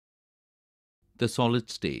the solid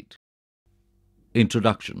state.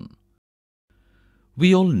 Introduction.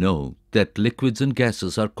 We all know that liquids and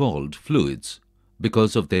gases are called fluids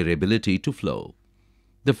because of their ability to flow.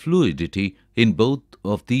 The fluidity in both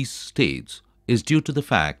of these states is due to the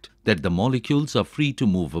fact that the molecules are free to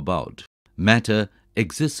move about. Matter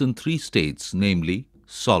exists in three states, namely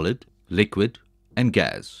solid, liquid, and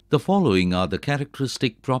gas. The following are the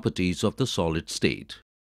characteristic properties of the solid state.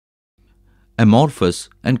 Amorphous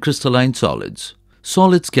and crystalline solids.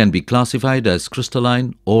 Solids can be classified as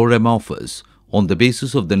crystalline or amorphous on the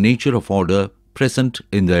basis of the nature of order present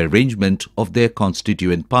in the arrangement of their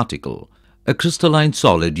constituent particle. A crystalline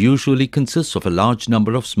solid usually consists of a large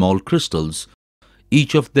number of small crystals,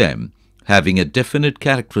 each of them having a definite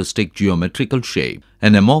characteristic geometrical shape.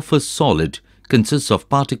 An amorphous solid consists of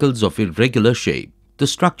particles of irregular shape. The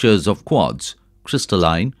structures of quartz,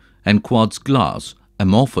 crystalline, and quartz glass,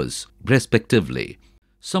 amorphous, respectively.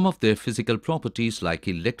 Some of their physical properties like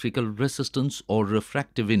electrical resistance or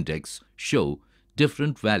refractive index show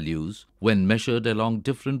different values when measured along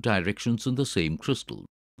different directions in the same crystal.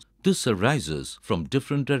 This arises from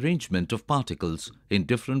different arrangement of particles in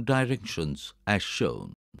different directions as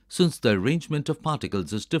shown. Since the arrangement of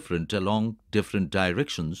particles is different along different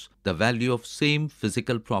directions, the value of same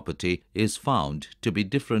physical property is found to be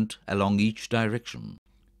different along each direction.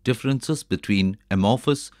 Differences between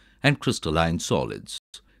amorphous and crystalline solids.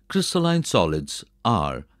 Crystalline solids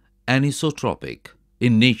are anisotropic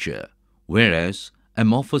in nature, whereas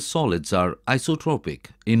amorphous solids are isotropic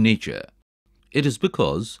in nature. It is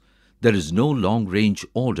because there is no long-range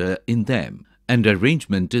order in them, and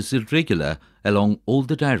arrangement is irregular along all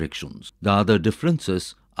the directions. The other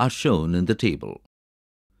differences are shown in the table.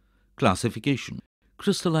 Classification.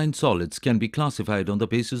 Crystalline solids can be classified on the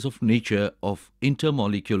basis of nature of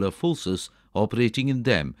intermolecular forces operating in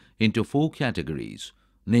them into four categories,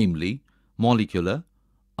 namely molecular,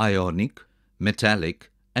 ionic, metallic,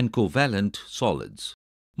 and covalent solids.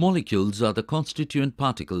 Molecules are the constituent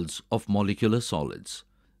particles of molecular solids.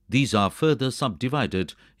 These are further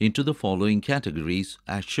subdivided into the following categories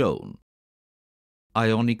as shown.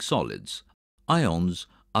 Ionic solids. Ions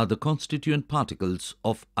are the constituent particles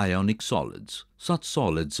of ionic solids. Such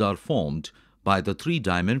solids are formed by the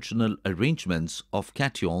three-dimensional arrangements of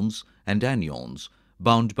cations and anions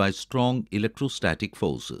bound by strong electrostatic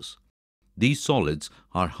forces. These solids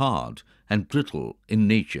are hard and brittle in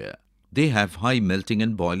nature. They have high melting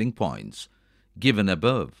and boiling points. Given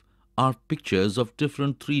above are pictures of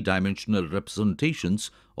different three-dimensional representations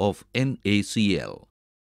of NaCl.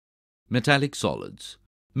 Metallic solids.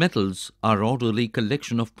 Metals are orderly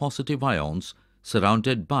collection of positive ions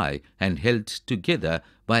surrounded by and held together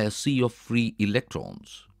by a sea of free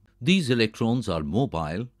electrons. These electrons are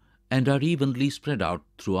mobile and are evenly spread out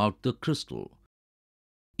throughout the crystal.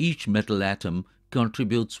 Each metal atom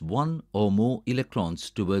contributes one or more electrons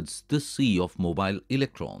towards this sea of mobile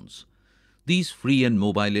electrons. These free and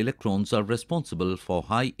mobile electrons are responsible for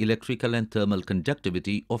high electrical and thermal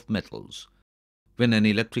conductivity of metals. When an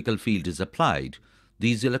electrical field is applied,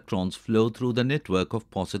 these electrons flow through the network of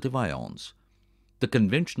positive ions. The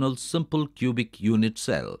conventional simple cubic unit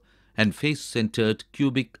cell and face-centered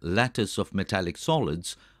cubic lattice of metallic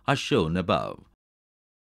solids are shown above.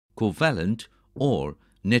 Covalent or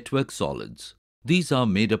network solids. These are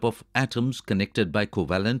made up of atoms connected by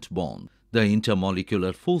covalent bonds. The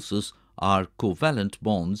intermolecular forces are covalent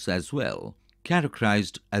bonds as well,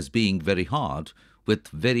 characterized as being very hard with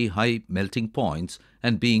very high melting points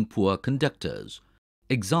and being poor conductors.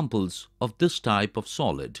 Examples of this type of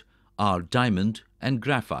solid are diamond and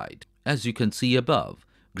graphite. As you can see above,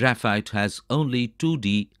 graphite has only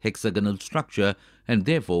 2D hexagonal structure and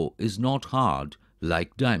therefore is not hard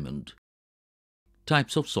like diamond.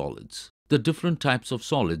 Types of solids. The different types of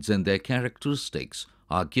solids and their characteristics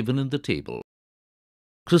are given in the table.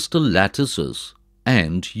 Crystal lattices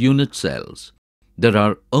and unit cells. There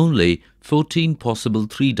are only 14 possible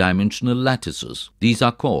three-dimensional lattices. These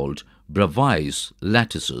are called Bravais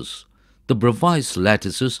lattices. The Bravais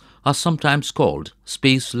lattices are sometimes called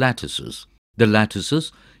space lattices. The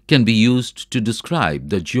lattices can be used to describe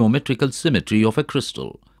the geometrical symmetry of a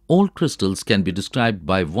crystal. All crystals can be described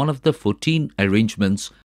by one of the 14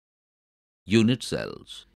 arrangements. Unit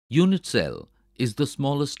cells. Unit cell is the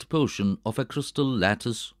smallest portion of a crystal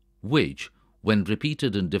lattice which, when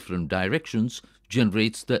repeated in different directions,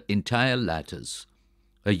 generates the entire lattice.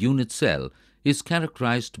 A unit cell is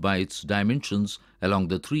characterized by its dimensions along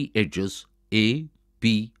the three edges A,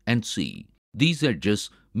 B, and C. These edges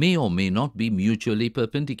may or may not be mutually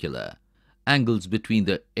perpendicular. Angles between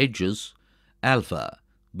the edges: alpha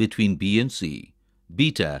between B and C,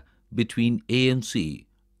 beta between A and C,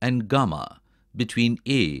 and gamma between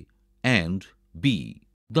A and B.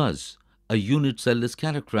 Thus, a unit cell is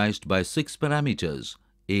characterized by 6 parameters: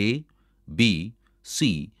 A, B,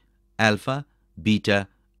 C, alpha, beta,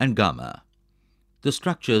 and gamma. The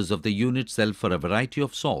structures of the unit cell for a variety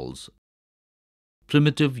of salts: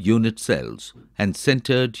 primitive unit cells and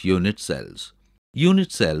centered unit cells.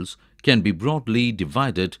 Unit cells can be broadly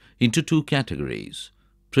divided into 2 categories: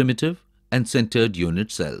 primitive and centered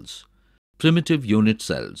unit cells. Primitive unit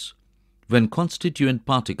cells. When constituent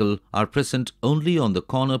particles are present only on the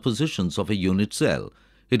corner positions of a unit cell,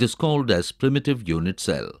 it is called as primitive unit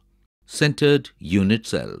cell. Centered unit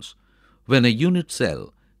cells. When a unit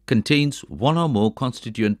cell contains one or more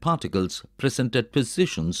constituent particles present at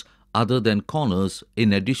positions other than corners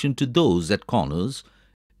in addition to those at corners,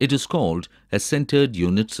 it is called a centered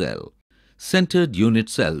unit cell. Centered unit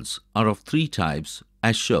cells are of 3 types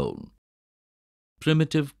as shown.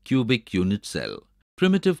 Primitive cubic unit cell.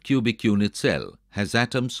 Primitive cubic unit cell has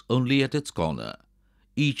atoms only at its corner.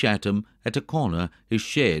 Each atom at a corner is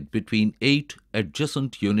shared between 8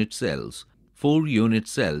 adjacent unit cells, 4 unit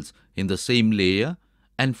cells in the same layer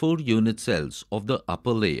and 4 unit cells of the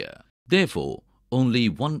upper layer. Therefore, only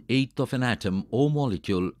 1/8 of an atom or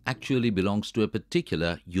molecule actually belongs to a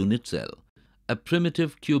particular unit cell. A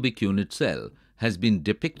primitive cubic unit cell has been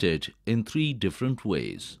depicted in 3 different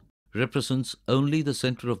ways. Represents only the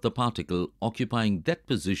center of the particle occupying that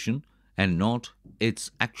position and not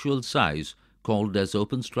its actual size, called as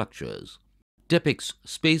open structures. Depicts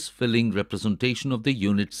space-filling representation of the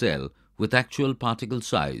unit cell with actual particle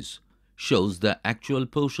size. Shows the actual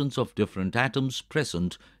portions of different atoms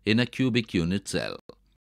present in a cubic unit cell.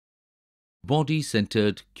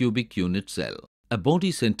 Body-centered cubic unit cell. A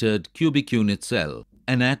body-centered cubic unit cell,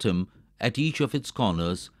 an atom at each of its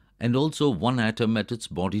corners and also one atom at its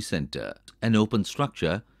body center, an open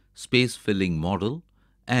structure, space-filling model,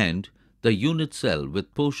 and the unit cell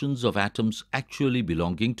with portions of atoms actually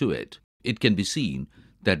belonging to it. It can be seen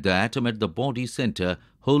that the atom at the body center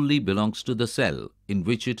wholly belongs to the cell in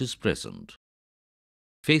which it is present.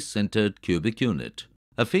 Face-centered cubic unit.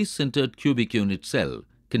 A face-centered cubic unit cell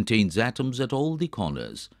contains atoms at all the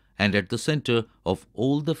corners and at the center of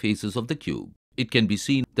all the faces of the cube. It can be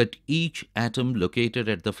seen that each atom located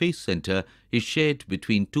at the face center is shared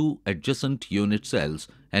between 2 adjacent unit cells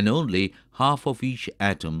and only half of each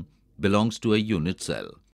atom belongs to a unit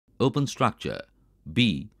cell. Open structure.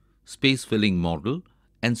 B. Space-filling model,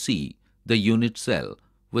 and C. The unit cell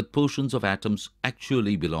with portions of atoms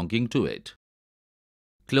actually belonging to it.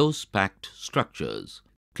 Close-packed structures.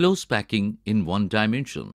 Close packing in one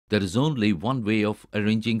dimension. There is only one way of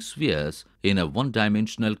arranging spheres in a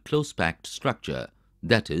one-dimensional close-packed structure,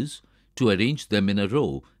 that is, to arrange them in a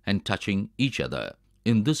row and touching each other.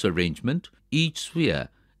 In this arrangement, each sphere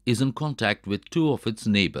is in contact with 2 of its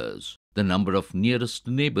neighbors. The number of nearest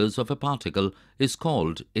neighbors of a particle is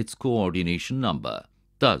called its coordination number.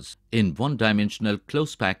 Thus, in one-dimensional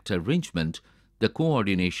close-packed arrangement, the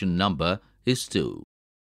coordination number is 2.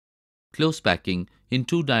 Close packing in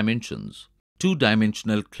 2 dimensions.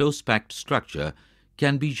 2-dimensional close-packed structure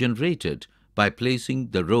can be generated by placing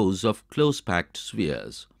the rows of close-packed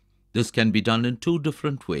spheres. This can be done in 2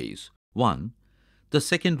 different ways. 1. The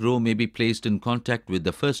second row may be placed in contact with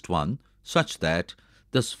the first one such that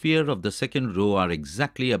the sphere of the second row are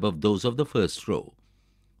exactly above those of the first row.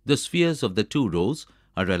 The spheres of the 2 rows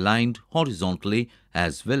are aligned horizontally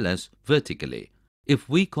as well as vertically. If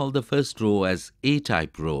we call the first row as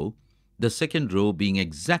A-type row, the second row, being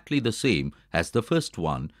exactly the same as the first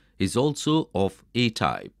one, is also of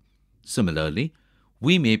A-type. Similarly,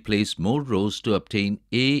 we may place more rows to obtain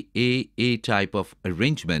A type of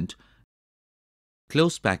arrangement.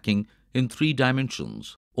 Close packing in 3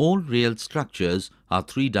 dimensions. All real structures are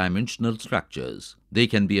 3-dimensional structures. They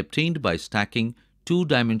can be obtained by stacking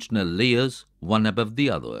 2-dimensional layers one above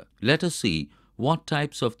the other. Let us see what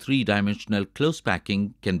types of 3-dimensional close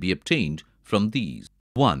packing can be obtained from these.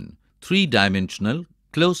 1. 3-dimensional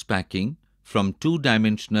close packing from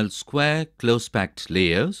 2-dimensional square close packed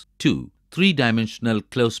layers. 2. 3-dimensional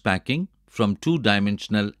close packing from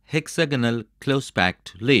 2-dimensional hexagonal close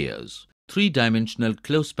packed layers. 3-dimensional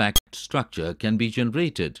close packed structure can be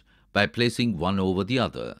generated by placing one over the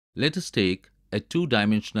other. Let us take a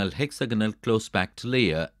 2-dimensional hexagonal close packed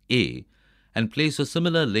layer A and place a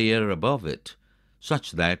similar layer above it,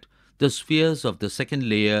 such that the spheres of the second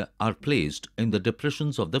layer are placed in the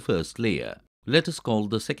depressions of the first layer. Let us call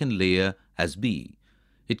the second layer as B.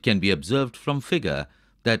 It can be observed from figure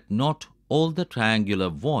that not all the triangular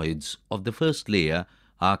voids of the first layer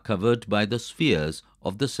are covered by the spheres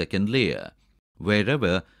of the second layer.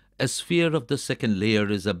 Wherever a sphere of the second layer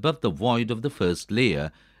is above the void of the first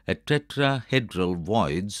layer, a tetrahedral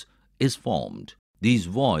voids is formed. These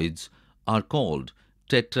voids are called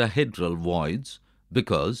tetrahedral voids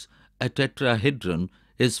because a tetrahedron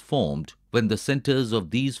is formed when the centers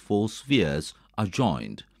of these four spheres are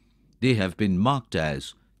joined. They have been marked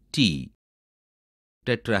as T,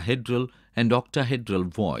 tetrahedral and octahedral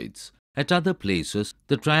voids. At other places,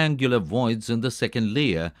 the triangular voids in the second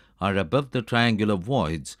layer are above the triangular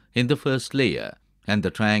voids in the first layer, and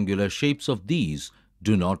the triangular shapes of these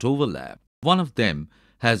do not overlap. One of them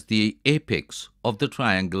has the apex of the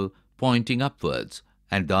triangle pointing upwards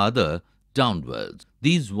and the other downwards.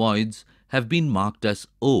 These voids have been marked as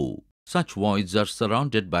O. Such voids are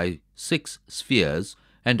surrounded by 6 spheres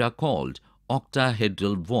and are called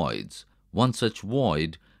octahedral voids. One such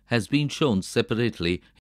void has been shown separately,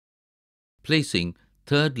 placing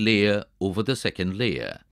third layer over the second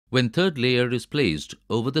layer. When third layer is placed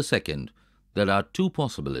over the second, there are 2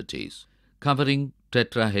 possibilities. Covering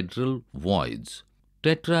tetrahedral voids.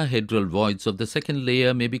 Tetrahedral voids of the second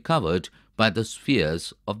layer may be covered by the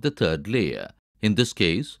spheres of the third layer. In this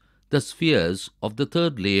case, the spheres of the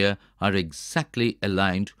third layer are exactly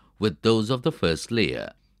aligned with those of the first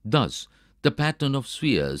layer. Thus, the pattern of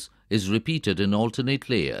spheres is repeated in alternate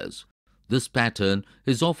layers. This pattern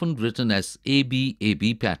is often written as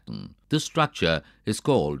AB-AB pattern. This structure is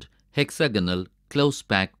called hexagonal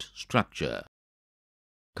close-packed structure.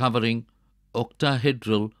 Covering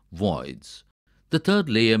octahedral voids. The third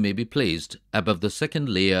layer may be placed above the second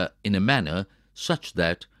layer in a manner such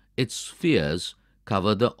that its spheres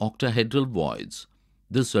cover the octahedral voids.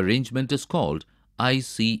 This arrangement is called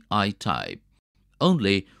ICI type.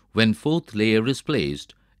 Only when fourth layer is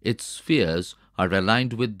placed, its spheres are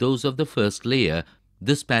aligned with those of the first layer.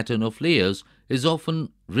 This pattern of layers is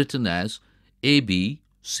often written as AB,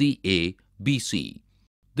 CA, BC.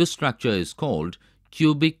 This structure is called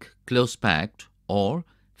cubic close-packed or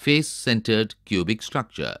face-centered cubic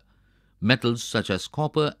structure. Metals such as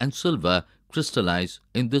copper and silver crystallize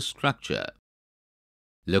in this structure.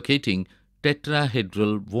 Locating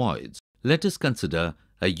tetrahedral voids. Let us consider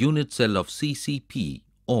a unit cell of CCP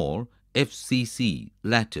or FCC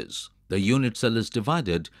lattice. The unit cell is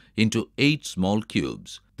divided into 8 small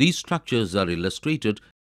cubes. These structures are illustrated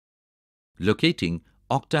locating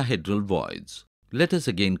octahedral voids. Let us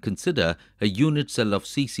again consider a unit cell of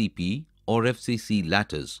CCP or FCC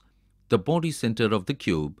lattice. The body center of the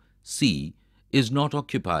cube, C, is not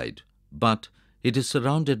occupied, but it is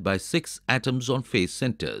surrounded by 6 atoms on face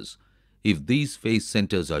centers. If these face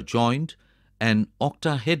centers are joined, an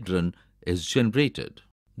octahedron is generated.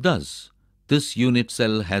 Thus, this unit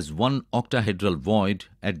cell has one octahedral void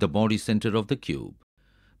at the body center of the cube.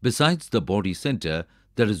 Besides the body center,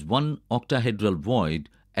 there is one octahedral void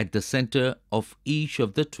at the center of each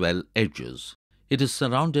of the 12 edges. It is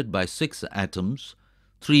surrounded by 6 atoms,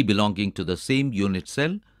 3 belonging to the same unit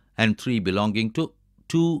cell and 3 belonging to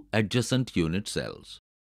 2 adjacent unit cells.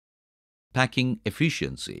 Packing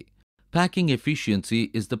efficiency. Packing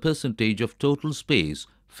efficiency is the percentage of total space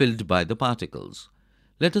filled by the particles.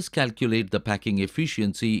 Let us calculate the packing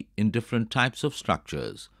efficiency in different types of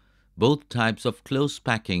structures. Both types of close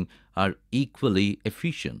packing are equally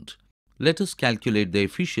efficient. Let us calculate the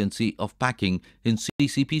efficiency of packing in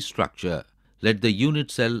CCP structure. Let the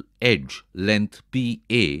unit cell edge length be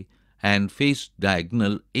A and face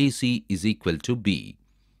diagonal AC is equal to B.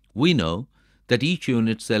 We know that each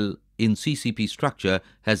unit cell in CCP structure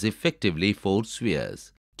has effectively 4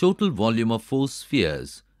 spheres. Total volume of 4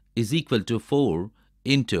 spheres is equal to 4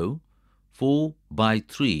 into 4 by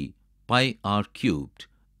 3 pi r cubed,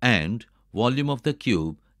 and volume of the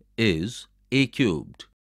cube is A cubed.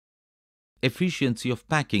 Efficiency of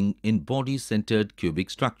packing in body-centered cubic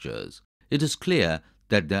structures. It is clear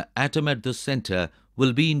that the atom at the center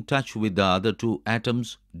will be in touch with the other 2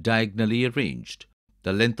 atoms diagonally arranged.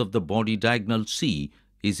 The length of the body diagonal C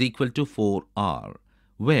is equal to 4r,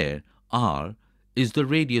 where r is the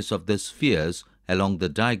radius of the spheres along the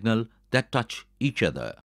diagonal that touch each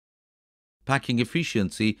other. Packing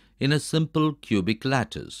efficiency in a simple cubic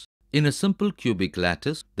lattice. In a simple cubic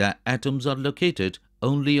lattice, the atoms are located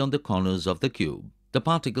only on the corners of the cube. The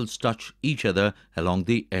particles touch each other along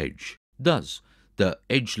the edge. Thus, the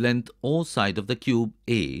edge length or side of the cube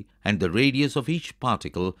A and the radius of each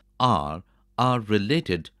particle R are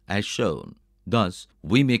related as shown. Thus,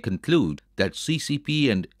 we may conclude that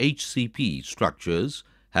CCP and HCP structures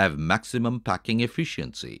have maximum packing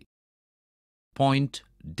efficiency. Point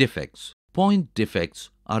defects. Point defects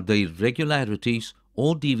are the irregularities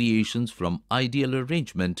or deviations from ideal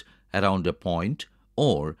arrangement around a point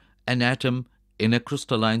or an atom in a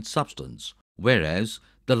crystalline substance, whereas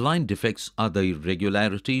the line defects are the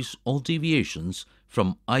irregularities or deviations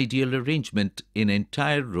from ideal arrangement in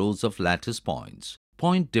entire rows of lattice points.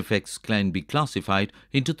 Point defects can be classified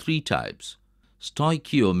into three types: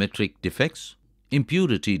 stoichiometric defects,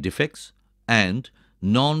 impurity defects, and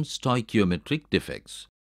non-stoichiometric defects.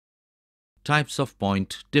 Types of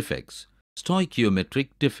point defects.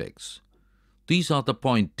 Stoichiometric defects. These are the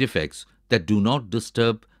point defects that do not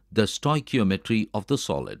disturb the stoichiometry of the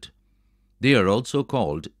solid. They are also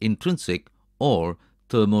called intrinsic or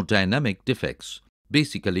thermodynamic defects.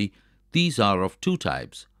 Basically, these are of two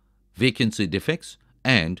types: vacancy defects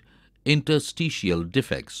and interstitial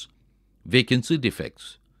defects. Vacancy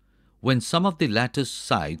defects. When some of the lattice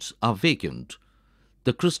sites are vacant,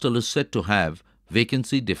 the crystal is said to have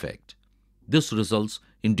vacancy defect. This results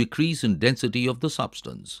in decrease in density of the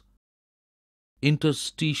substance.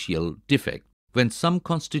 Interstitial defect. When some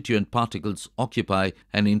constituent particles occupy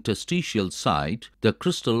an interstitial site, the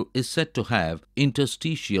crystal is said to have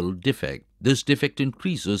interstitial defect. This defect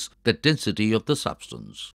increases the density of the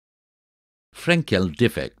substance. Frenkel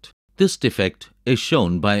defect. This defect is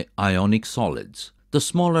shown by ionic solids. The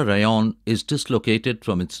smaller ion is dislocated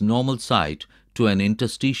from its normal site to an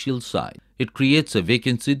interstitial site. It creates a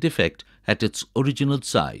vacancy defect at its original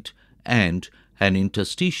site and an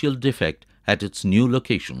interstitial defect at its new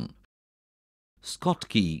location.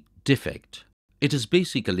 Schottky defect. It is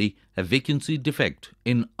basically a vacancy defect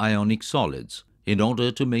in ionic solids. In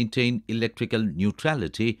order to maintain electrical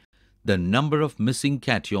neutrality, the number of missing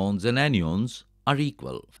cations and anions are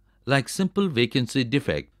equal. Like simple vacancy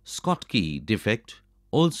defect, Schottky defect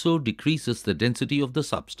also decreases the density of the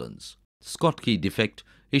substance. Schottky defect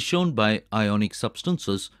is shown by ionic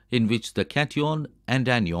substances in which the cation and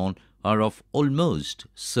anion are of almost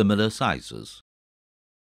similar sizes.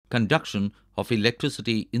 Conduction of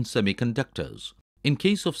electricity in semiconductors. In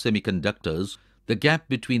case of semiconductors, the gap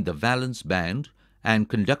between the valence band and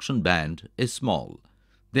conduction band is small.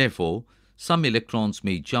 Therefore, some electrons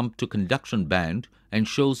may jump to conduction band and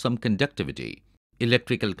show some conductivity.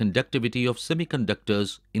 Electrical conductivity of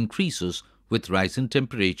semiconductors increases with rise in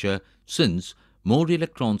temperature since more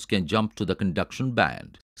electrons can jump to the conduction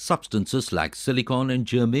band. Substances like silicon and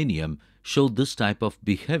germanium show this type of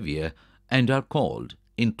behavior and are called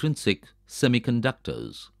intrinsic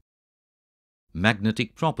semiconductors.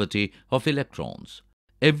 Magnetic property of electrons.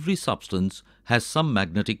 Every substance has some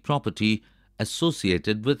magnetic property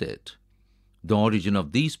associated with it. The origin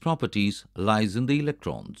of these properties lies in the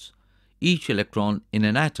electrons. Each electron in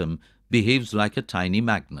an atom behaves like a tiny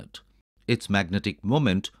magnet. Its magnetic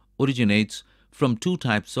moment originates from two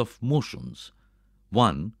types of motions.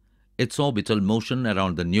 1. Its orbital motion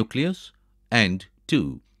around the nucleus, and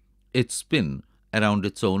 2. Its spin around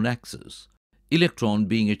its own axis. Electron,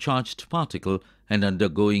 being a charged particle and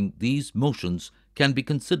undergoing these motions, can be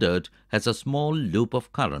considered as a small loop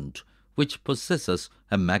of current which possesses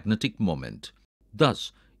a magnetic moment.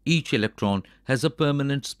 Thus, each electron has a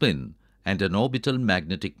permanent spin and an orbital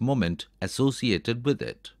magnetic moment associated with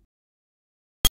it.